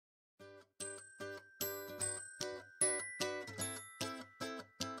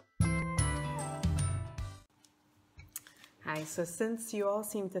Hi, so since you all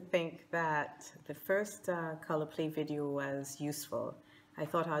seem to think that the first color play video was useful, I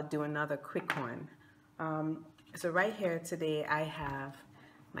thought I'd do another quick one. So right here today I have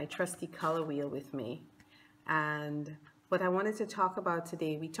my trusty color wheel with me, and what I wanted to talk about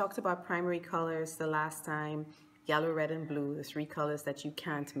today, we talked about primary colors the last time, yellow, red, and blue, the three colors that you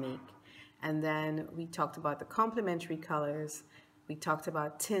can't make. And then we talked about the complementary colors, we talked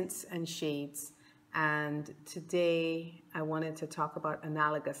about tints and shades, and today I wanted to talk about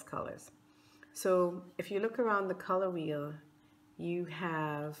analogous colors. So if you look around the color wheel, you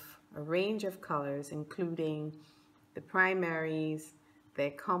have a range of colors, including the primaries,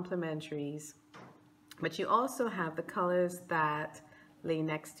 the complementaries, but you also have the colors that lay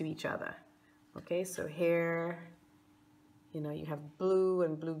next to each other. Okay, so here, you have blue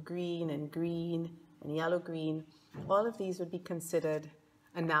and blue-green and yellow-green. All of these would be considered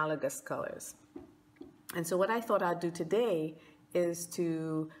analogous colors. And so what I thought I'd do today is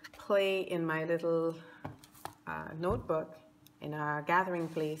to play in my little notebook in our gathering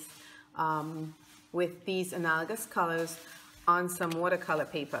place with these analogous colors on some watercolor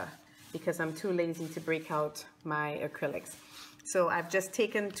paper, because I'm too lazy to break out my acrylics. So I've just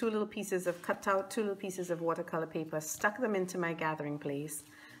taken cut out two little pieces of watercolor paper, stuck them into my gathering place.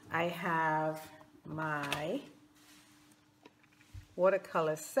 I have my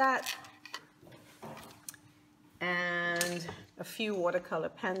watercolor set and a few watercolor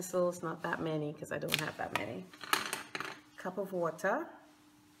pencils, not that many because I don't have that many. Cup of water,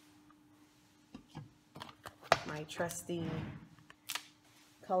 my trusty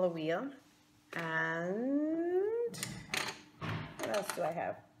color wheel, and what else do I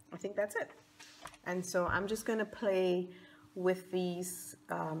have? I think that's it. And so I'm just going to play with these,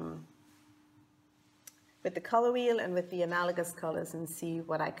 with the color wheel and with the analogous colors and see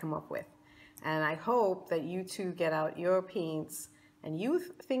what I come up with. And I hope that you two get out your paints and you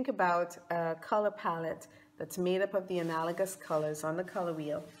think about a color palette that's made up of the analogous colors on the color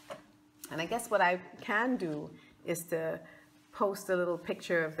wheel. And I guess what I can do is to post a little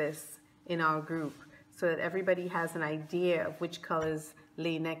picture of this in our group so that everybody has an idea of which colors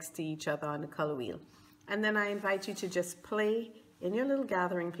lay next to each other on the color wheel. And then I invite you to just play in your little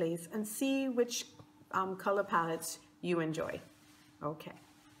gathering place and see which color palettes you enjoy. Okay.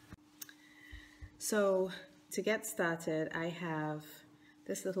 So to get started, I have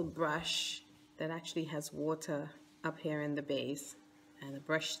this little brush that actually has water up here in the base, and a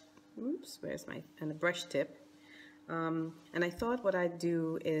brush, and a brush tip. And I thought what I'd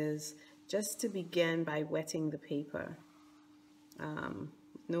do is just to begin by wetting the paper.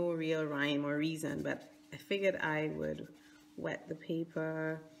 No real rhyme or reason, but I figured I would wet the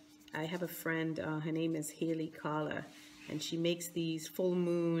paper. I have a friend, her name is Haley Carla, and she makes these full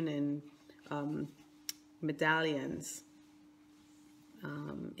moon and medallions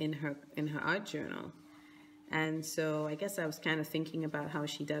in her art journal. And so I guess I was kind of thinking about how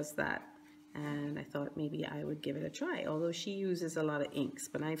she does that, and I thought maybe I would give it a try, although she uses a lot of inks,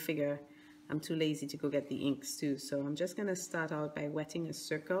 but I figure I'm too lazy to go get the inks too. So I'm just going to start out by wetting a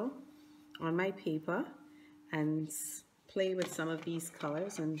circle on my paper and play with some of these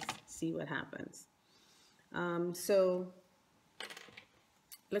colors and see what happens. So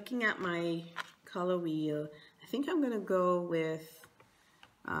looking at my color wheel, I think I'm going to go with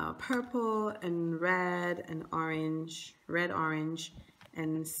purple and red and orange, red-orange,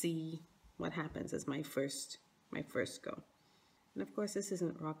 and see what happens as my first go. And of course, this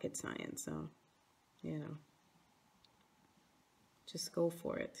isn't rocket science, so just go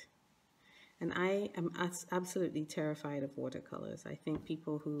for it. And I am absolutely terrified of watercolors. I think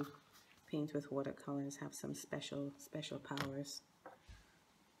people who paint with watercolors have some special powers,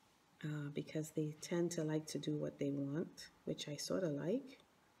 because they tend to like to do what they want, which I sort of like,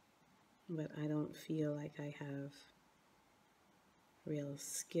 but I don't feel like I have real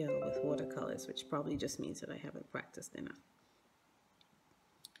skill with watercolors, which probably just means that I haven't practiced enough.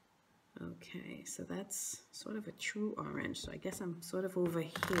 Okay, so that's sort of a true orange, so I guess I'm sort of over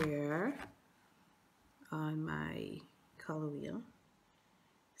here on my color wheel.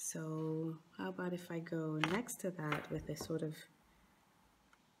 So how about if I go next to that with a sort of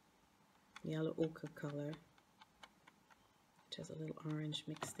yellow ochre color, which has a little orange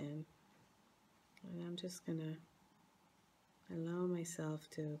mixed in. And I'm just gonna allow myself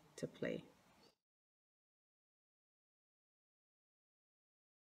to play.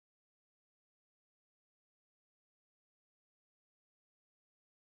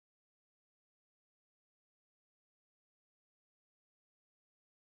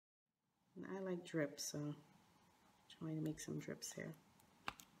 And I like drips, so I'm trying to make some drips here.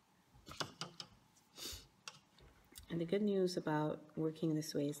 And the good news about working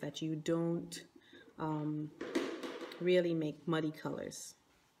this way is that you don't really make muddy colors.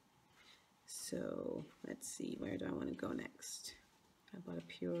 So let's see, where do I want to go next? How about a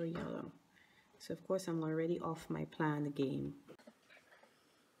pure yellow? So of course I'm already off my plan, the game.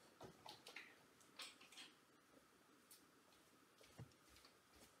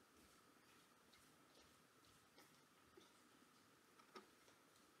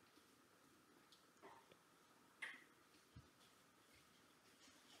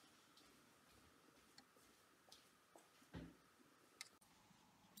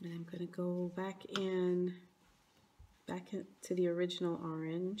 And I'm going to go back into the original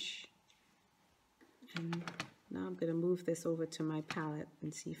orange. And now I'm going to move this over to my palette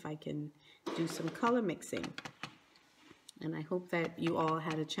and see if I can do some color mixing. And I hope that you all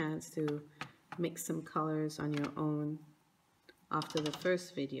had a chance to mix some colors on your own after the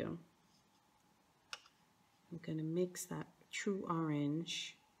first video. I'm going to mix that true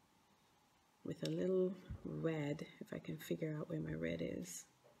orange with a little red, if I can figure out where my red is.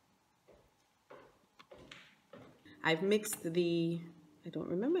 I've mixed I don't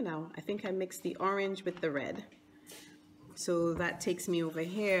remember now, I think I mixed the orange with the red. So that takes me over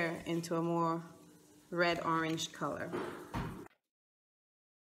here into a more red-orange color.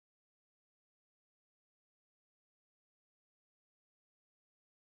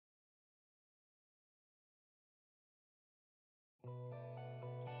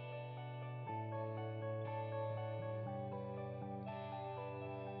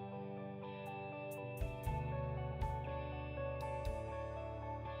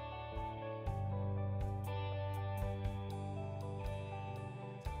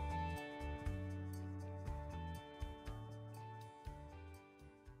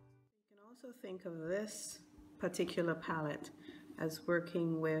 Also think of this particular palette as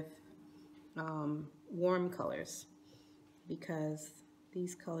working with warm colors, because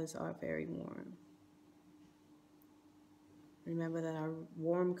these colors are very warm. Remember that our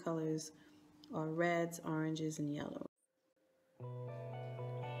warm colors are reds, oranges, and yellows.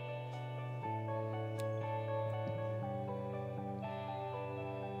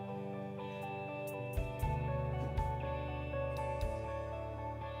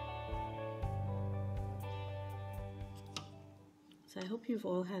 So I hope you've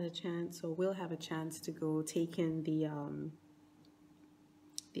all had a chance, or will have a chance, to go take in the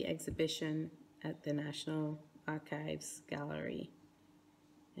exhibition at the National Archives Gallery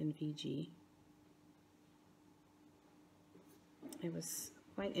in VG. It was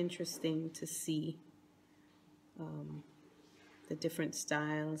quite interesting to see the different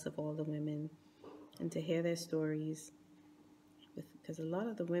styles of all the women and to hear their stories, because a lot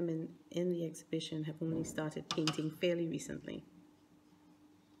of the women in the exhibition have only started painting fairly recently.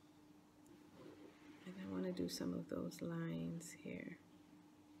 And I want to do some of those lines here.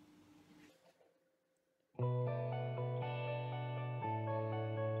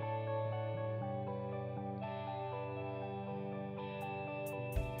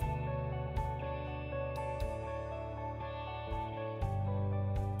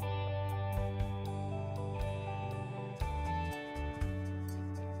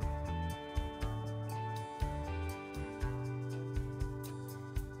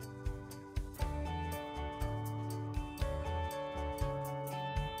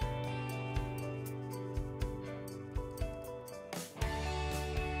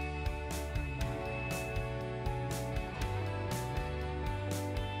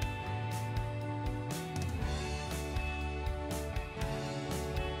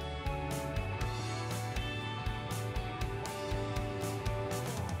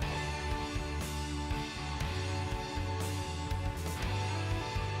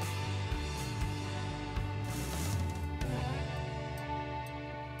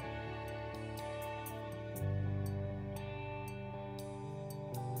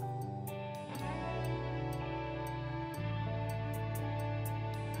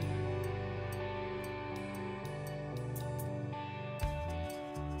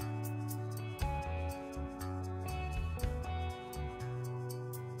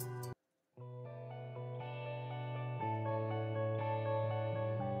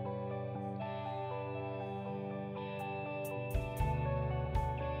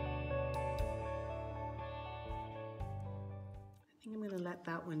 I think I'm going to let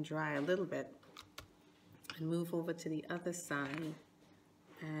that one dry a little bit and move over to the other side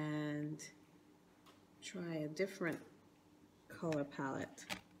and try a different color palette.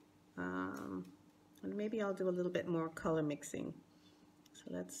 And maybe I'll do a little bit more color mixing. So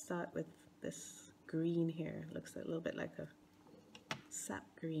let's start with this green here. It looks a little bit like a sap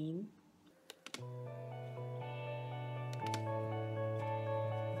green.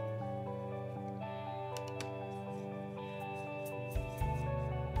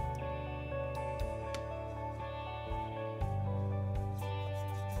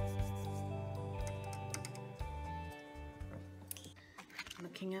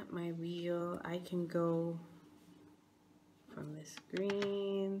 looking at my wheel, I can go from this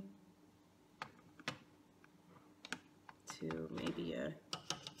green to maybe a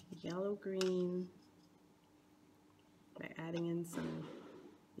yellow green by adding in some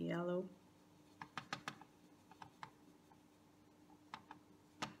yellow.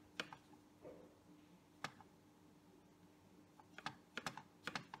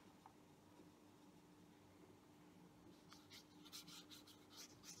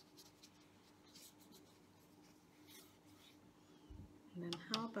 And then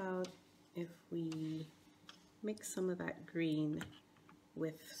how about if we mix some of that green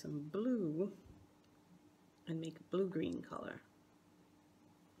with some blue and make a blue-green color.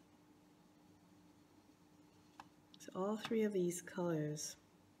 So all three of these colors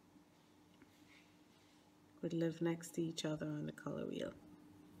would live next to each other on the color wheel.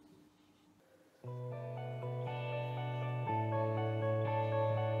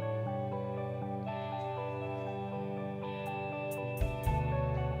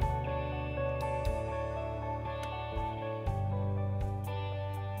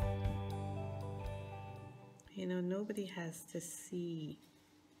 You know, nobody has to see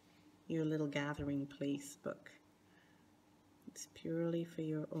your little gathering place book. It's purely for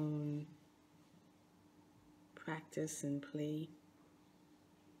your own practice and play.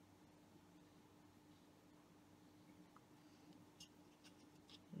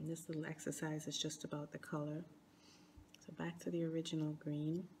 And this little exercise is just about the color. So back to the original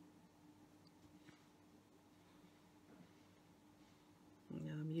green.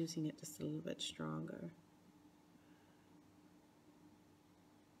 Now I'm using it just a little bit stronger.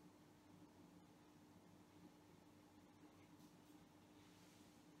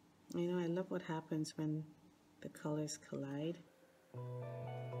 You know, I love what happens when the colors collide.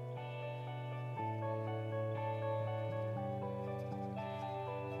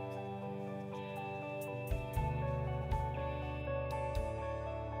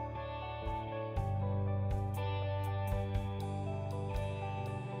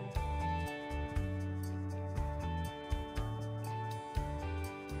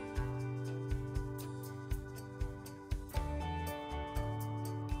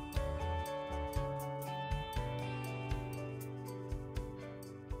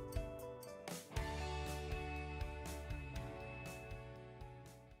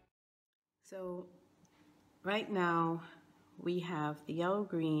 So right now we have the yellow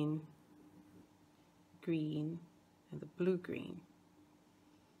green, green, and the blue green,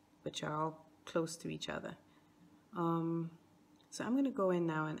 which are all close to each other. So I'm going to go in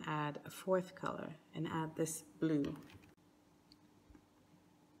now and add a fourth color and add this blue.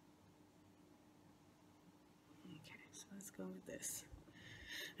 Okay, so let's go with this.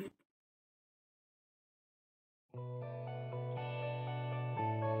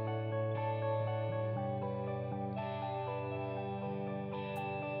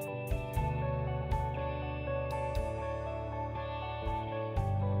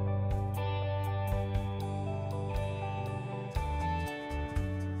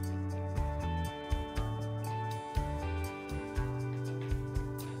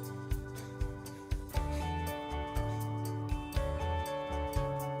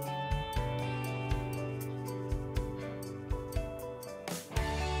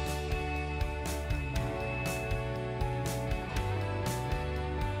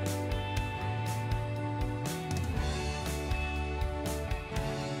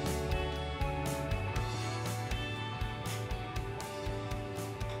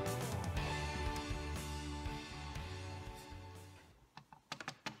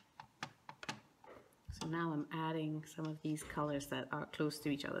 So now I'm adding some of these colors that are close to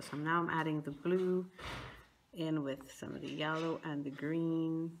each other. So now I'm adding the blue in with some of the yellow and the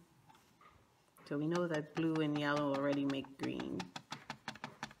green. So we know that blue and yellow already make green.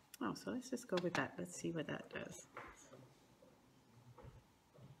 Oh, so let's just go with that. Let's see what that does.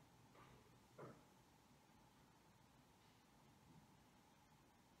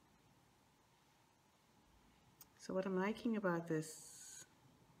 So what I'm liking about this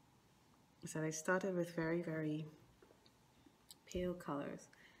is that I started with very, very pale colors,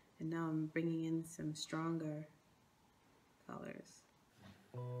 and now I'm bringing in some stronger colors.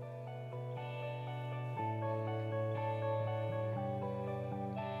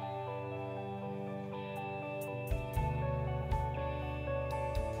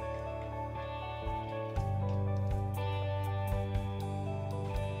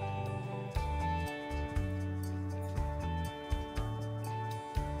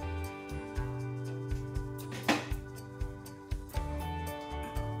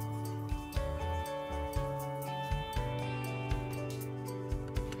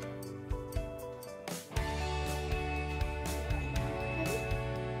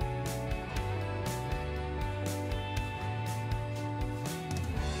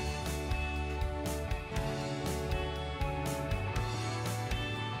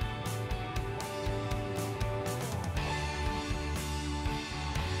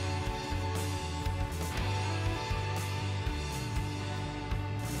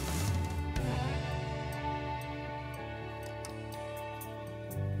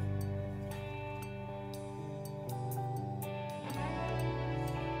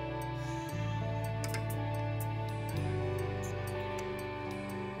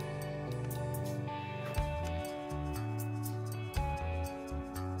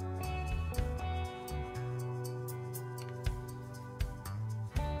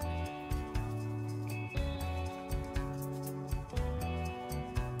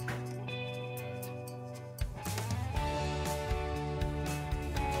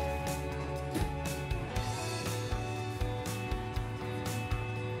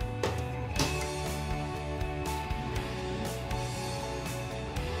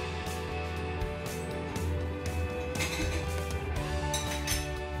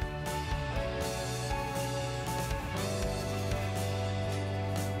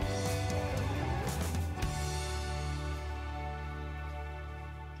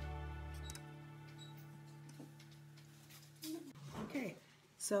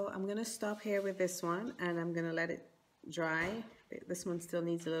 So I'm going to stop here with this one, and I'm going to let it dry. This one still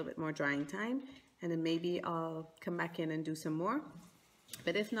needs a little bit more drying time, and then maybe I'll come back in and do some more.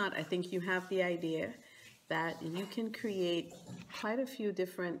 But if not, I think you have the idea that you can create quite a few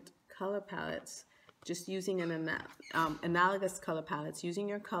different color palettes just using analogous color palettes, using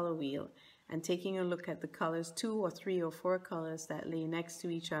your color wheel and taking a look at the colors, 2 or 3 or 4 colors that lay next to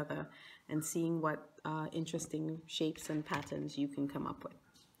each other, and seeing what interesting shapes and patterns you can come up with.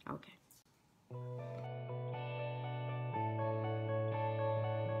 Okay.